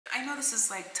I know this is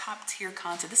like top tier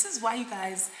content. This is why you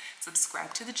guys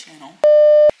subscribe to the channel.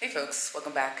 Hey folks,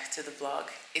 welcome back to the vlog.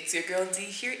 It's your girl D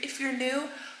here. If you're new,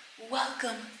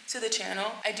 welcome to the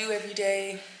channel. I do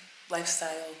everyday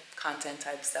lifestyle content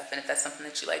type stuff, and if that's something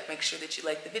that you like, make sure that you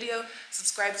like the video,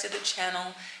 subscribe to the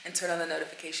channel, and turn on the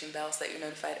notification bell so that you're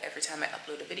notified every time I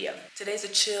upload a video. Today's a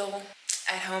chill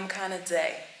at home kind of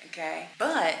day, okay?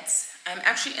 But I'm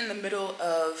actually in the middle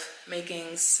of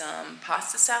making some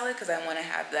pasta salad because I want to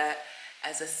have that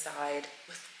as a side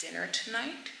with dinner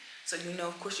tonight. So you know,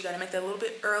 of course, you got to make that a little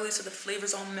bit early so the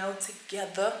flavors all meld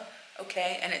together,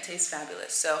 okay? And it tastes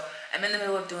fabulous. So I'm in the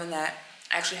middle of doing that.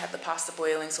 I actually have the pasta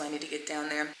boiling, so I need to get down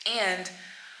there. And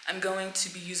I'm going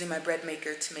to be using my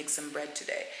Breadmaker to make some bread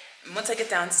today. And once I get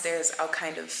downstairs, I'll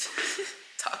kind of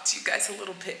talk to you guys a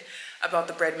little bit about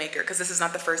the Breadmaker, because this is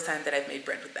not the first time that I've made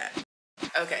bread with that.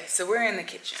 Okay, so we're in the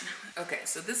kitchen. Okay,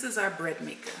 so this is our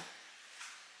Breadmaker,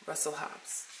 Russell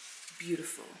Hobbs.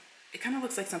 Beautiful. It kind of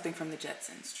looks like something from the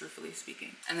Jetsons, truthfully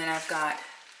speaking. And then I've got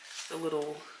the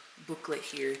little booklet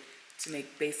here to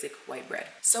make basic white bread.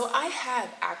 So I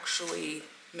have actually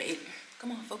made,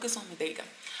 come on, focus on me, there you go.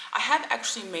 I have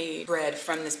actually made bread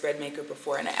from this Breadmaker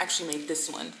before, and I actually made this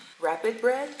one, rapid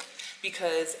bread,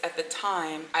 because at the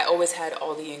time I always had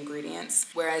all the ingredients,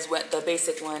 whereas with the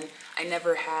basic one, I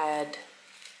never had,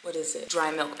 what is it,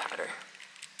 dry milk powder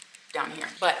down here.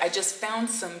 But I just found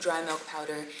some dry milk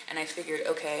powder, and I figured,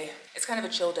 okay, it's kind of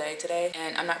a chill day today,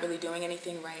 and I'm not really doing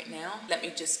anything right now. Let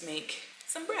me just make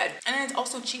some bread. And then it's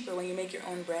also cheaper when you make your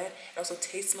own bread. It also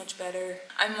tastes much better.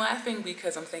 I'm laughing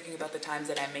because I'm thinking about the times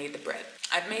that I made the bread.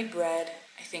 I've made bread,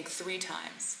 I think 3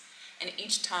 times. And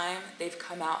each time they've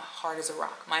come out hard as a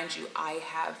rock. Mind you, I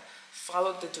have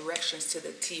followed the directions to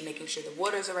the T, making sure the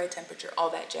water's the right temperature, all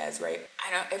that jazz, right?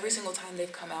 I know every single time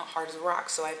they've come out hard as a rock,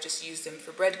 so I've just used them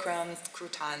for breadcrumbs,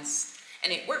 croutons,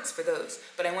 and it works for those.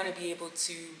 But I want to be able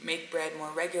to make bread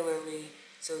more regularly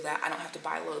so that I don't have to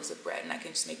buy loaves of bread and I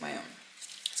can just make my own.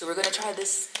 So we're gonna try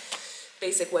this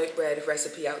basic white bread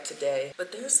recipe out today.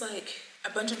 But there's like a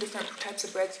bunch of different types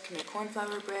of breads. You can make corn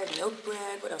flour bread, milk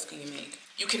bread, what else can you make?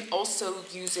 You can also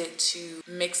use it to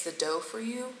mix the dough for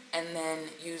you and then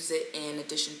use it in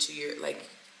addition to your,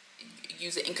 like,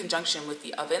 use it in conjunction with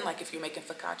the oven. Like if you're making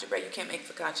focaccia bread, you can't make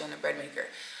focaccia in a Breadmaker,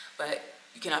 but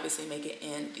you can obviously make it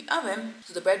in the oven.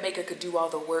 So the Breadmaker could do all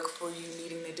the work for you,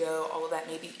 kneading the dough, all of that,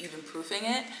 maybe even proofing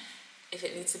it. If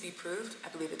it needs to be proofed, I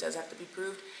believe it does have to be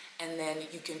proofed, and then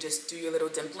you can just do your little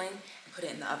dimpling and put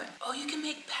it in the oven. Oh, you can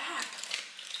make pap.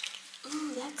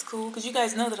 Ooh, that's cool, because you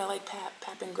guys know that I like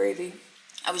pap and gravy.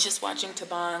 I was just watching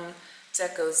Tabang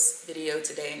Zeko's video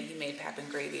today, and he made pap and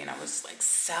gravy, and I was like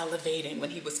salivating when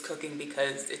he was cooking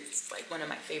because it's like one of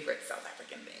my favorite South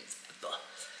African things ever.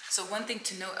 So one thing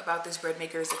to note about this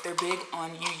Breadmaker is that they're big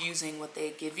on you using what they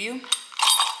give you.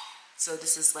 So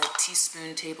this is like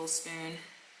teaspoon, tablespoon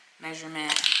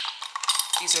measurement.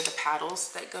 These are the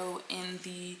paddles that go in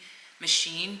the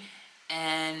machine,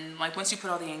 and like once you put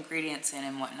all the ingredients in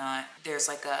and whatnot, there's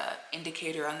like a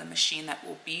indicator on the machine that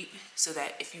will beep, so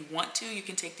that if you want to, you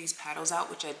can take these paddles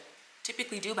out, which I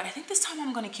typically do, but I think this time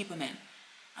I'm going to keep them in.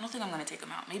 I don't think I'm going to take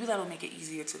them out. Maybe that'll make it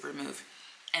easier to remove.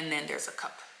 And then there's a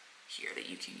cup here that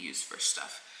you can use for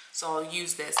stuff, so I'll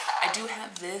use this. I do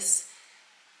have this,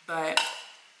 but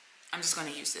I'm just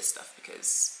going to use this stuff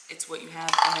because it's what you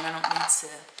have, and then I don't need to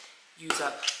use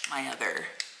up my other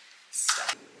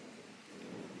stuff.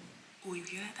 Oh, you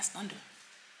hear that? That's thunder.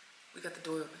 We got the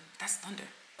door open. That's thunder.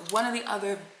 One of the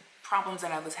other problems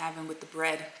that I was having with the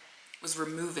bread was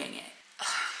removing it.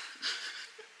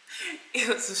 It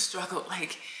was a struggle.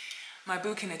 Like, my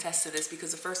boo can attest to this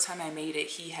because the first time I made it,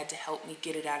 he had to help me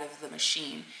get it out of the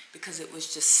machine because it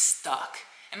was just stuck.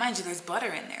 And mind you, there's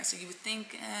butter in there, so you would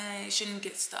think it shouldn't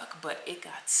get stuck, but it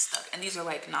got stuck. And these are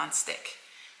like non-stick.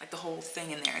 Like the whole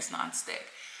thing in there is non-stick.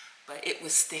 But it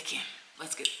was sticking.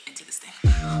 Let's get into this thing.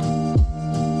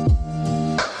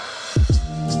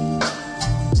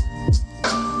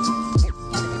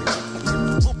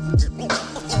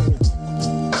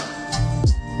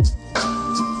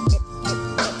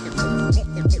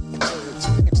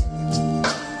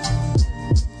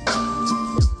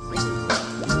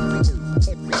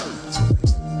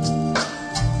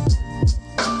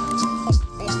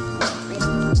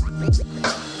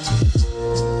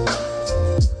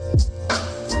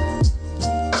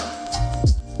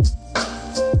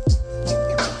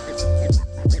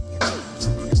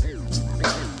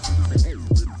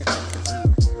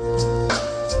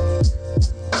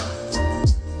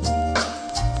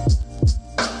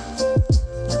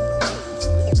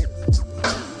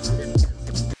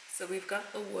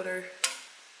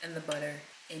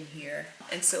 in here.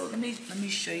 And so let me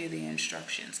show you the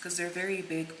instructions, because they're very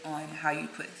big on how you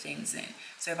put things in.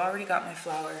 So I've already got my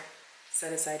flour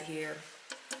set aside here.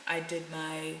 I did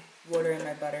my water and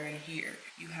my butter in here.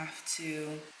 You have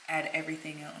to add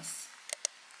everything else,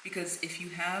 because if you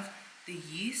have the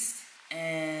yeast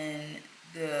and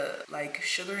the like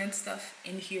sugar and stuff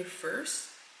in here first,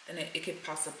 then it could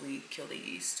possibly kill the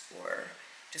yeast or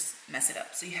just mess it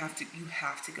up. So you have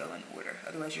to go in order,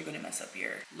 otherwise you're gonna mess up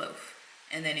your loaf.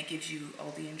 And then it gives you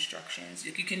all the instructions.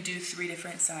 You can do 3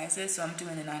 different sizes, so I'm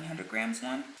doing the 900 grams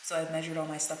one. So I've measured all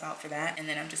my stuff out for that, and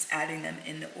then I'm just adding them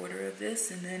in the order of this,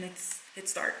 and then it's hit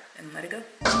start and let it go.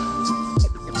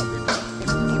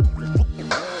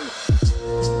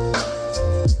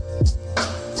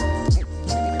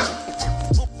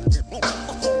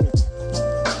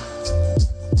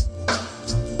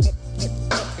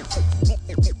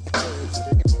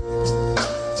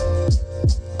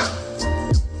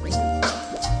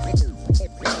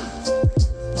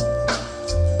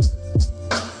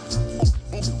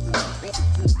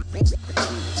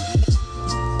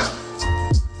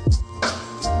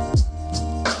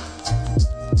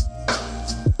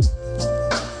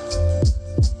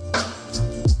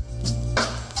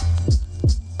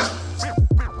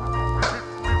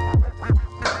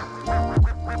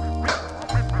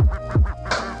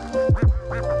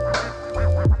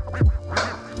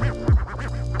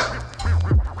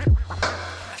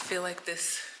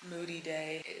 This moody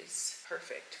day is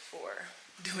perfect for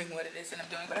doing what it is that I'm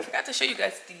doing, but I forgot to show you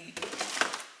guys the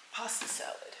pasta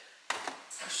salad.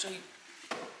 I'll show you.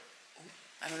 Ooh,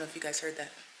 I don't know if you guys heard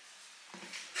that.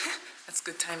 That's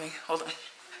good timing. Hold on.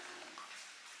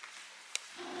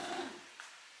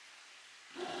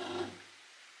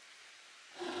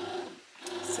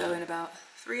 So in about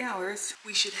 3 hours,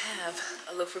 we should have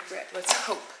a loaf of bread. Let's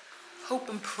hope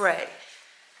and pray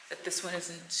that this one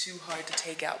isn't too hard to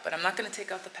take out. But I'm not gonna take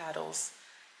out the paddles,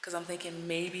 because I'm thinking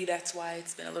maybe that's why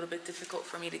it's been a little bit difficult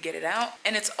for me to get it out.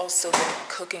 And it's also been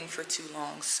cooking for too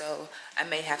long, so I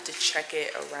may have to check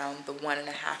it around the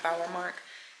 1.5 hour mark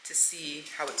to see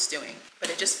how it's doing.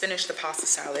 But I just finished the pasta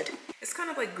salad. It's kind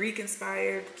of like Greek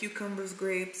inspired: cucumbers,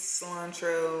 grapes,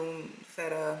 cilantro,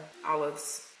 feta,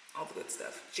 olives, all the good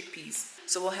stuff, chickpeas.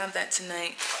 So we'll have that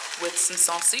tonight with some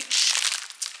sausage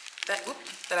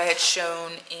that I had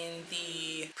shown in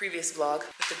the previous vlog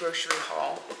with the grocery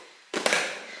haul.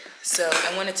 So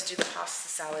I wanted to do the pasta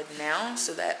salad now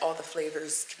so that all the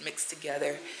flavors can mix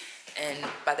together, and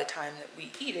by the time that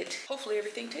we eat it, hopefully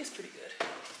everything tastes pretty good.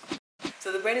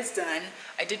 So the bread is done.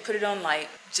 I did put it on light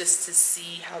just to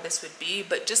see how this would be,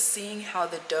 but just seeing how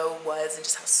the dough was and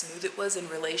just how smooth it was in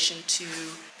relation to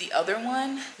the other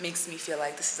one makes me feel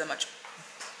like this is a much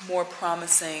more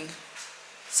promising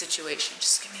situation.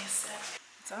 Just give me a sec.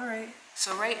 It's all right.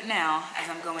 So right now, as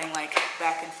I'm going like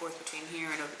back and forth between here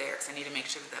and over there, because I need to make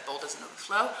sure that that bowl doesn't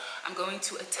overflow, I'm going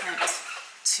to attempt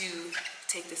to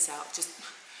take this out. Just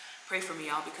pray for me,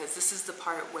 y'all, because this is the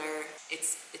part where it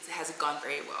hasn't gone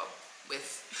very well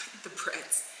with the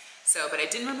breads. So, but I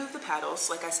didn't remove the paddles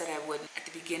like I said I would at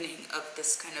the beginning of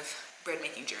this kind of bread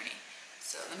making journey.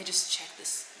 So let me just check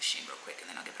this machine real quick and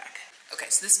then I'll get back. Okay,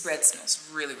 so this bread smells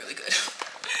really, really good.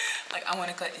 Like I want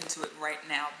to cut into it right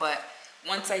now, but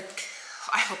once I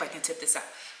hope I can tip this out.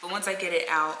 But once I get it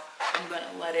out, I'm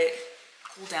gonna let it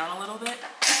cool down a little bit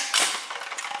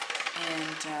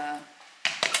and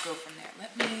go from there.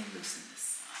 Let me loosen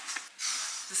this.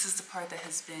 This is the part that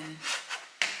has been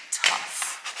tough.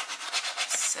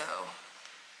 So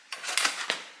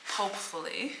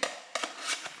hopefully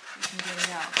we can get it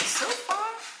out. But so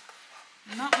far,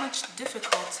 not much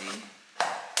difficulty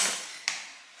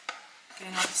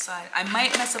getting off the side. I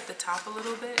might mess up the top a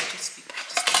little bit just because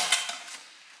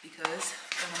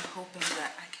then I'm hoping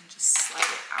that I can just slide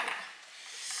it out.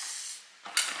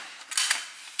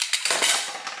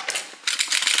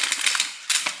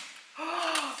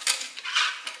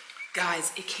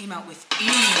 Guys, it came out with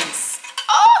ease.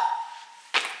 Oh!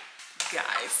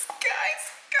 Guys.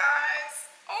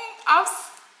 Oh,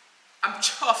 I'm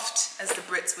chuffed, as the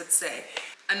Brits would say.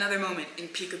 Another moment in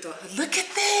peak adulthood. Look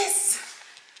at this!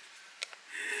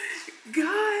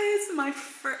 Guys,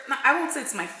 I won't say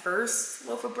it's my first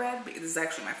loaf of bread, because this is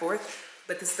actually my fourth,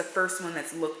 but this is the first one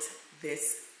that's looked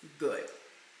this good.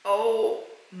 Oh,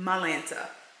 Malanta.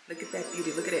 Look at that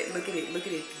beauty. Look at it. Look at it. Look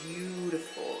at it.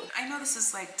 Beautiful. I know this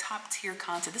is like top tier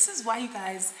content. This is why you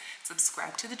guys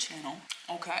subscribe to the channel,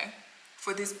 okay?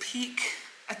 For this peak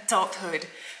adulthood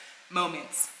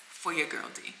moments for your girl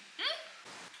D.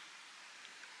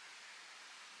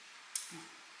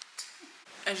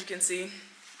 As you can see,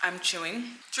 I'm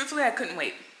chewing. Truthfully, I couldn't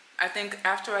wait. I think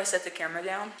after I set the camera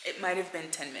down, it might have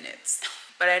been 10 minutes.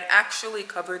 but I'd actually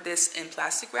covered this in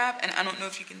plastic wrap, and I don't know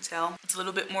if you can tell, it's a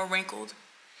little bit more wrinkled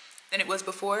than it was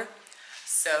before.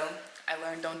 So I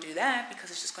learned don't do that because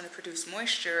it's just going to produce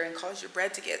moisture and cause your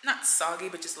bread to get not soggy,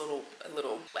 but just a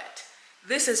little wet.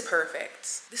 This is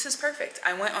perfect. This is perfect.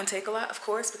 I went on Take-A-Lot, of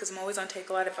course, because I'm always on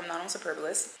Take-A-Lot if I'm not on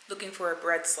Superbalist, looking for a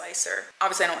bread slicer.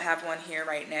 Obviously, I don't have one here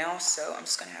right now, so I'm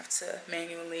just gonna have to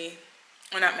manually,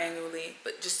 or not manually,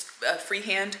 but just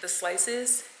freehand the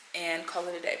slices and call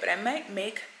it a day. But I might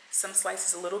make some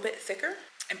slices a little bit thicker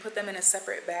and put them in a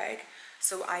separate bag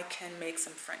so I can make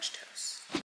some French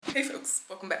toast. Hey folks,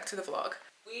 welcome back to the vlog.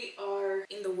 We are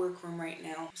in the workroom right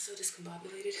now. I'm so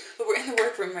discombobulated, but we're in the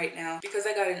workroom right now because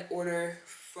I got an order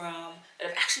that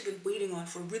I've actually been waiting on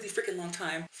for a really freaking long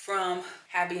time from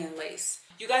Habby and Lace.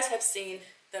 You guys have seen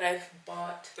that I've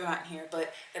bought, they're not in here,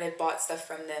 but that I've bought stuff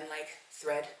from them like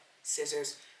thread,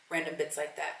 scissors, random bits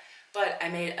like that. But I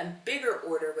made a bigger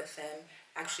order with them,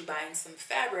 actually buying some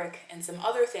fabric and some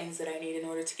other things that I need in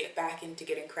order to get back into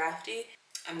getting crafty.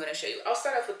 I'm gonna show you. I'll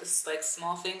start off with the like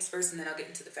small things first, and then I'll get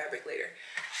into the fabric later.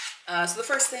 So the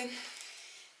first thing,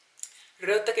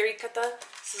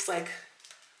 this is like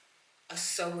a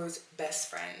sewer's best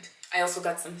friend. I also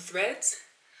got some threads.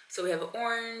 So we have an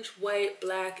orange, white,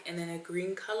 black, and then a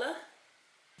green color.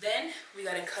 Then we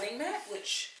got a cutting mat,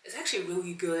 which is actually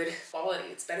really good quality.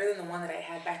 It's better than the one that I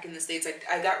had back in the States.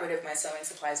 I got rid of my sewing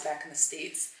supplies back in the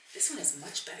States. This one is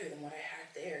much better than what I had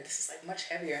there. This is like much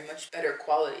heavier and much better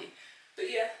quality. But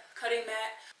yeah, cutting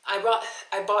mat.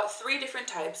 I bought 3 different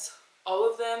types. All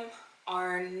of them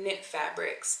are knit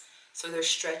fabrics, so they're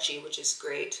stretchy, which is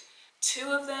great. 2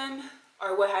 of them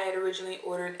are what I had originally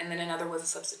ordered, and then another was a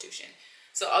substitution.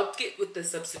 So I'll get with the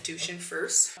substitution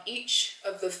first. Each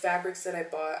of the fabrics that I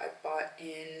bought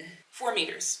in 4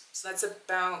 meters. So that's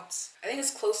about, I think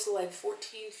it's close to like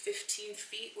 14, 15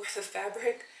 feet worth of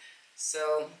fabric.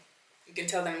 So you can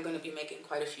tell that I'm going to be making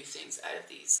quite a few things out of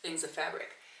these things of fabric.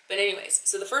 But anyways,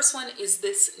 so the first one is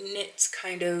this knit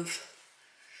kind of,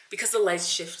 because the light's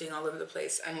shifting all over the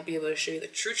place, I won't be able to show you the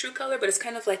true color, but it's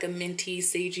kind of like a minty,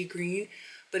 sagey green,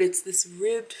 but it's this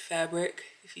ribbed fabric,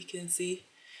 if you can see.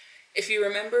 If you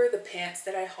remember the pants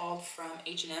that I hauled from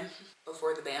H&M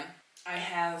before the ban,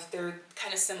 they're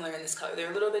kind of similar in this color.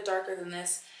 They're a little bit darker than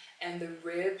this, and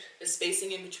the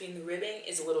spacing in between the ribbing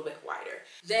is a little bit wider.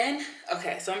 Then,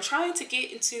 okay, so I'm trying to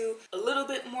get into a little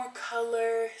bit more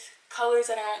colors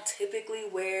that I don't typically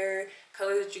wear,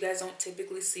 colors that you guys don't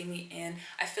typically see me in.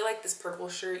 I feel like this purple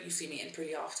shirt you see me in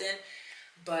pretty often,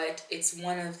 but it's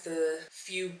one of the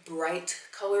few bright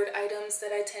colored items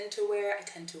that I tend to wear. I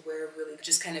tend to wear really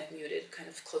just kind of muted, kind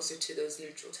of closer to those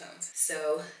neutral tones.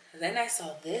 So then I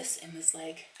saw this and was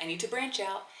like, I need to branch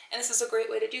out, and this is a great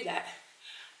way to do that.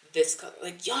 This color,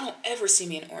 like y'all don't ever see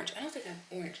me in orange. I don't think I have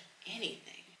orange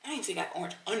anything. I don't even think I have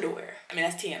orange underwear. I mean,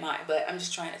 that's TMI, but I'm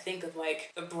just trying to think of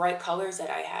like the bright colors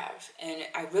that I have, and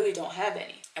I really don't have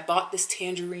any. I bought this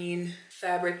tangerine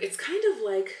fabric. It's kind of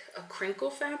like a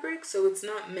crinkle fabric, so it's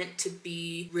not meant to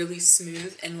be really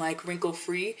smooth and like wrinkle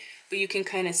free, but you can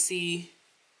kind of see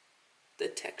the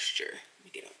texture. Let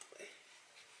me get out the way.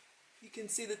 You can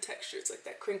see the texture. It's like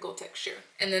that crinkle texture.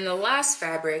 And then the last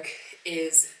fabric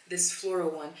is this floral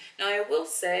one. Now I will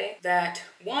say that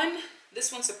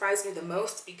this one surprised me the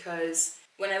most because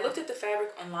when I looked at the fabric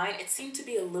online, it seemed to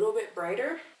be a little bit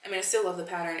brighter. I mean, I still love the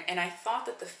pattern, and I thought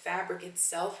that the fabric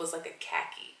itself was like a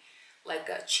khaki, like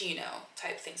a chino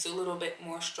type thing, so a little bit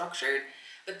more structured.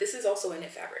 But this is also a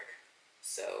knit fabric.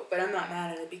 So, but I'm not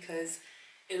mad at it because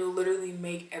it'll literally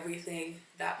make everything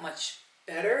that much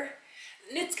better.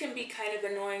 Knits can be kind of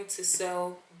annoying to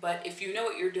sew, but if you know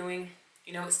what you're doing,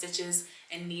 you know what stitches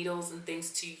and needles and things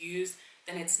to use,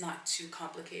 then it's not too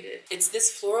complicated. It's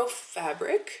this floral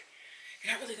fabric.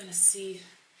 You're not really gonna see,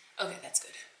 okay, that's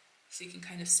good. So you can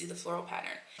kind of see the floral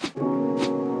pattern.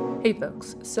 Hey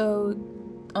folks, so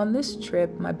on this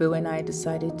trip, my boo and I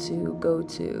decided to go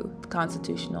to the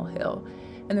Constitutional Hill.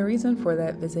 And the reason for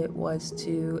that visit was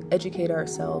to educate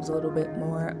ourselves a little bit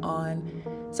more on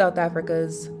South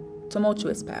Africa's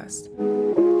tumultuous past.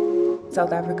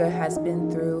 South Africa has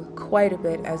been through quite a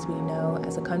bit, as we know,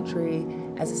 as a country,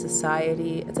 as a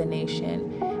society, as a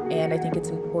nation. And I think it's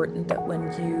important that when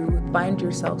you find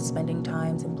yourself spending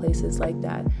times in places like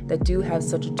that do have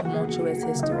such a tumultuous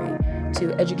history,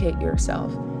 to educate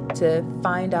yourself, to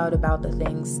find out about the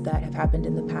things that have happened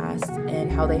in the past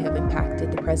and how they have impacted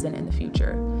the present and the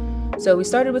future. So we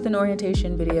started with an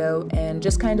orientation video and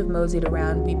just kind of moseyed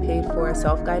around. We paid for a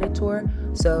self-guided tour,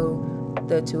 so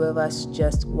the 2 of us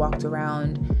just walked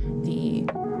around the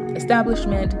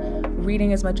establishment,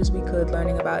 reading as much as we could,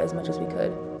 learning about as much as we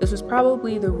could. This was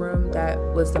probably the room that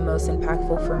was the most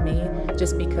impactful for me,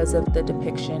 just because of the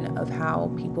depiction of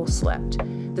how people slept.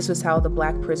 This was how the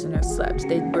Black prisoners slept.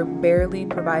 They were barely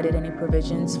provided any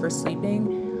provisions for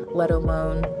sleeping, let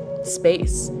alone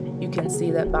space. You can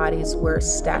see that bodies were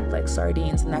stacked like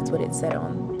sardines, and that's what it said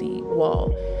on the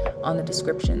wall, on the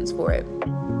descriptions for it.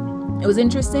 It was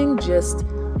interesting just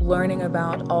learning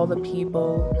about all the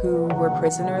people who were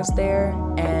prisoners there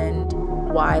and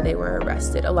why they were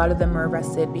arrested. A lot of them were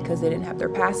arrested because they didn't have their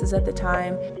passes at the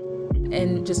time,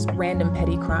 and just random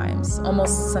petty crimes,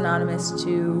 almost synonymous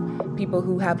to people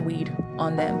who have weed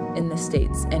on them in the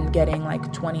States and getting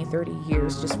like 20, 30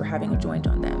 years just for having a joint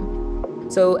on them.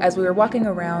 So as we were walking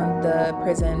around the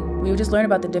prison, we would just learn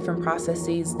about the different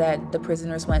processes that the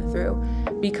prisoners went through.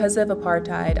 Because of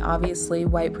apartheid, obviously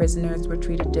white prisoners were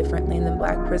treated differently than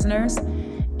Black prisoners,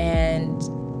 and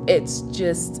it's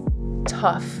just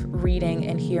tough reading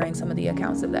and hearing some of the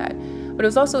accounts of that. But it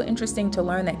was also interesting to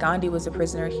learn that Gandhi was a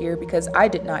prisoner here, because I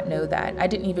did not know that. I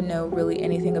didn't even know really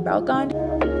anything about Gandhi.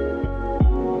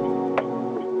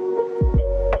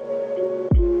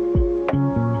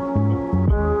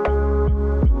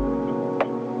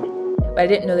 But I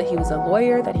didn't know that he was a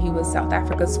lawyer, that he was South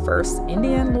Africa's first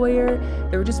Indian lawyer.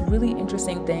 There were just really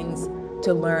interesting things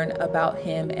to learn about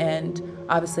him, and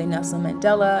obviously Nelson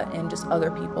Mandela and just other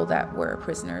people that were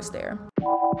prisoners there.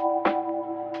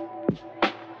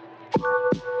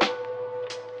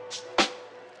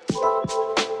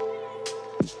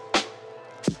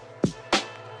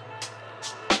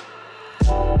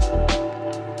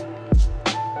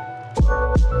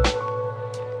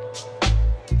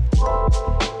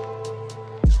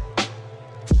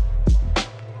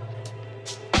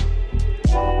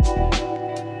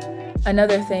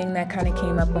 Another thing that kind of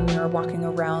came up when we were walking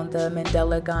around the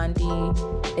Mandela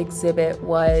Gandhi exhibit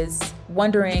was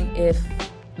wondering if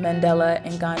Mandela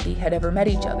and Gandhi had ever met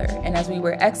each other. And as we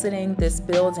were exiting this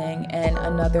building and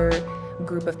another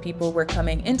group of people were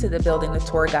coming into the building, the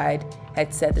tour guide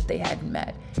had said that they hadn't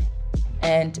met.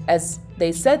 And as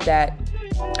they said that,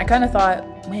 I kind of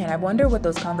thought, man, I wonder what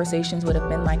those conversations would have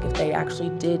been like if they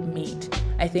actually did meet.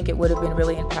 I think it would have been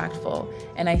really impactful.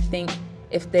 And I think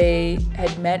if they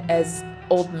had met as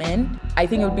old men, I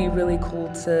think it would be really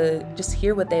cool to just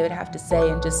hear what they would have to say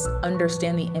and just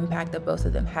understand the impact that both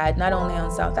of them had, not only on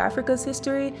South Africa's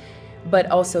history, but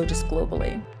also just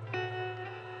globally.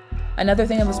 Another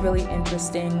thing that was really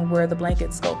interesting were the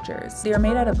blanket sculptures. They were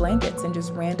made out of blankets and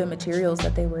just random materials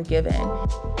that they were given.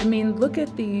 I mean, look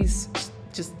at these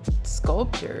just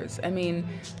sculptures. I mean,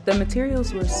 the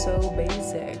materials were so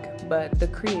basic, but the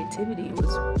creativity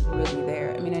was really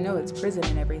there. I mean, I know it's prison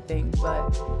and everything,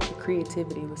 but the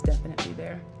creativity was definitely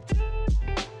there.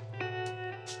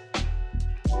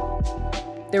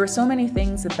 There were so many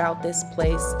things about this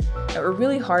place that were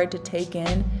really hard to take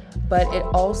in, but it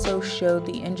also showed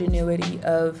the ingenuity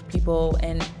of people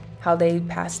and how they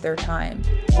passed their time.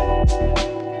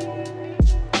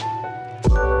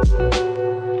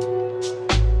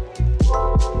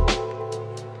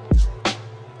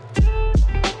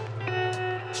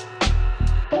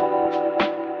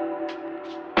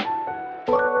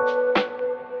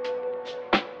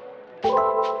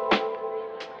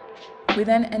 We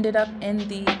then ended up in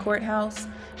the courthouse,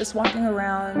 just walking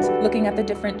around, looking at the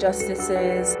different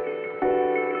justices.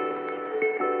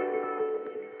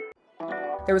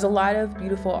 There was a lot of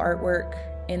beautiful artwork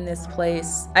in this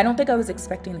place. I don't think I was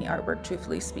expecting the artwork,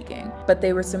 truthfully speaking, but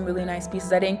they were some really nice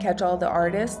pieces. I didn't catch all the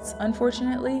artists,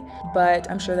 unfortunately, but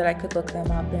I'm sure that I could look them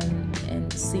up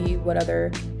and see what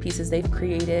other pieces they've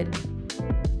created.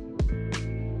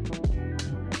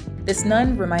 This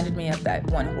nun reminded me of that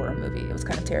one horror movie. It was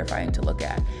kind of terrifying to look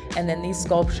at. And then these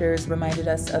sculptures reminded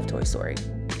us of Toy Story.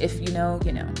 If you know,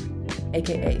 you know,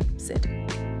 AKA Sid.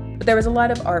 But there was a lot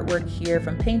of artwork here,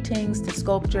 from paintings to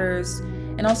sculptures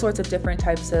and all sorts of different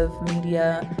types of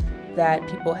media that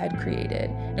people had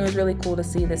created. And it was really cool to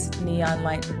see this neon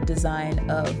light design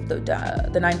of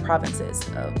the 9 provinces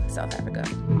of South Africa.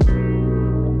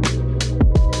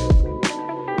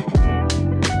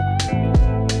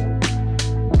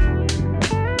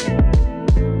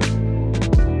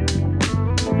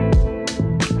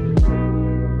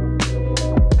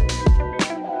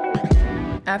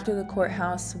 After the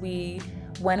courthouse, we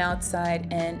went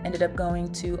outside and ended up going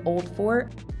to Old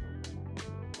Fort.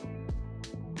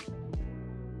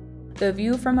 The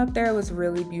view from up there was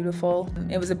really beautiful.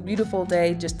 It was a beautiful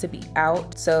day just to be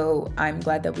out, so I'm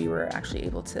glad that we were actually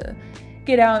able to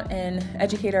get out and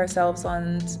educate ourselves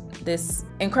on this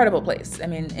incredible place, I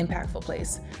mean, impactful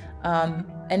place.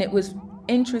 And it was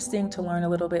interesting to learn a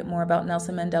little bit more about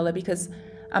Nelson Mandela, because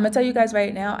I'm gonna tell you guys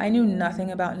right now, I knew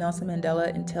nothing about Nelson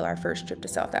Mandela until our first trip to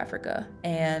South Africa.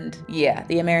 And yeah,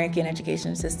 the American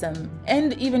education system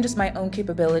and even just my own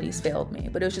capabilities failed me.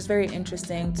 But it was just very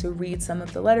interesting to read some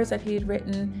of the letters that he had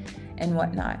written and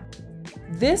whatnot.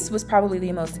 This was probably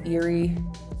the most eerie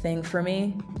thing for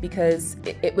me because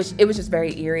it was just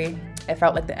very eerie. I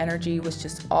felt like the energy was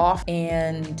just off,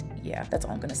 and yeah, that's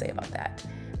all I'm gonna say about that.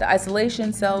 The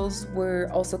isolation cells were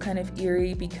also kind of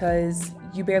eerie because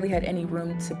you barely had any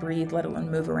room to breathe, let alone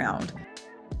move around.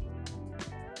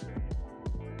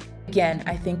 Again,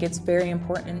 I think it's very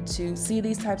important to see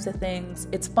these types of things.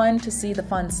 It's fun to see the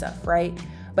fun stuff, right?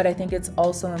 But I think it's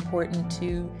also important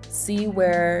to see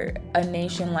where a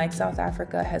nation like South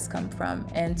Africa has come from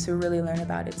and to really learn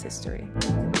about its history.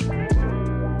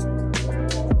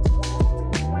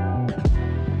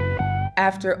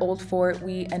 After Old Fort,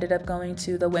 we ended up going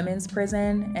to the women's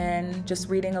prison and just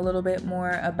reading a little bit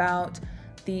more about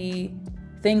the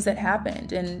things that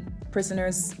happened and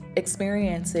prisoners'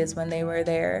 experiences when they were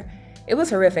there. It was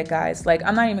horrific, guys. Like,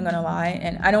 I'm not even gonna lie,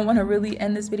 and I don't want to really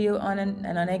end this video on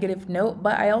a negative note,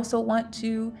 but I also want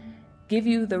to give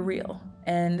you the real.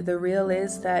 And the real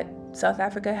is that South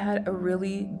Africa had a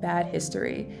really bad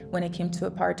history when it came to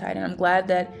apartheid, and I'm glad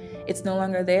that it's no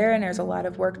longer there and there's a lot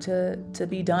of work to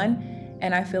be done,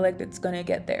 and I feel like it's gonna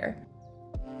get there.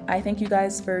 I thank you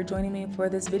guys for joining me for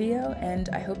this video, and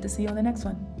I hope to see you on the next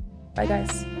one. Bye,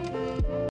 guys.